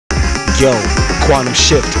Yo, quantum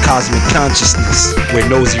shift, cosmic consciousness, where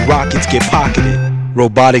nosy rockets get pocketed.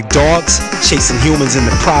 Robotic dogs chasing humans in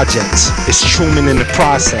the projects. It's Truman in the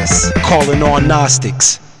process, calling on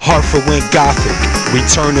Gnostics. Hartford went gothic,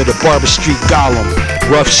 return to the Barber Street Golem.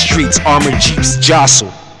 Rough streets, armored jeeps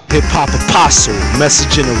jostle. Hip-hop apostle,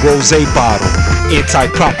 message in a rosé bottle.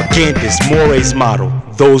 Anti-propagandist, mores model.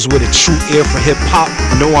 Those with a true ear for hip-hop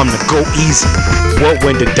know I'm the go easy.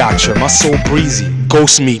 Whirlwind doctrine, my soul breezy.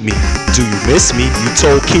 Ghost meet me, do you miss me? You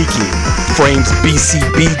told Kiki. Frames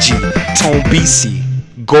BCBG, tone BC.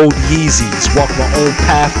 Gold Yeezys, walk my own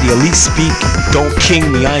path, the elite speak. Don't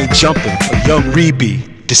king me, I ain't jumping, a young Reby.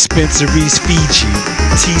 Dispensaries Fiji,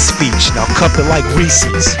 T-speech, now cup it like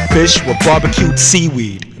Reese's. Fish with barbecued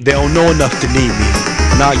seaweed, they don't know enough to need me.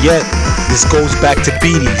 Not yet, this goes back to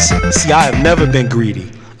Beatties. See, I have never been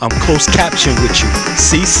greedy. I'm close caption with you.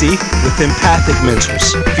 CC with empathic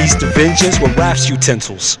mentals. Feast of vengeance with raps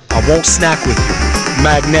utensils. I won't snack with you.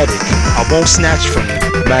 Magnetic, I won't snatch from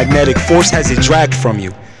you. Magnetic force has it dragged from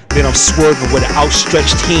you. Then I'm swerving with an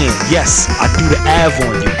outstretched hand. Yes, I do the Av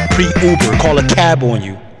on you. Pre-Uber, call a cab on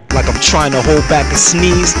you. Like I'm trying to hold back a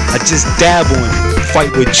sneeze, I just dab on you.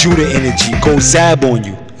 Fight with Judah energy, go zab on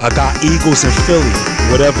you. I got Eagles in Philly,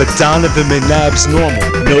 whatever Donovan McNabb's normal.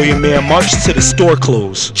 Million Man march to the store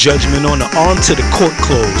closed. Judgment on the arm to the court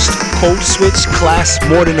closed. Code switch, class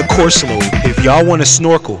more than a course load. If y'all wanna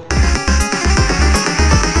snorkel,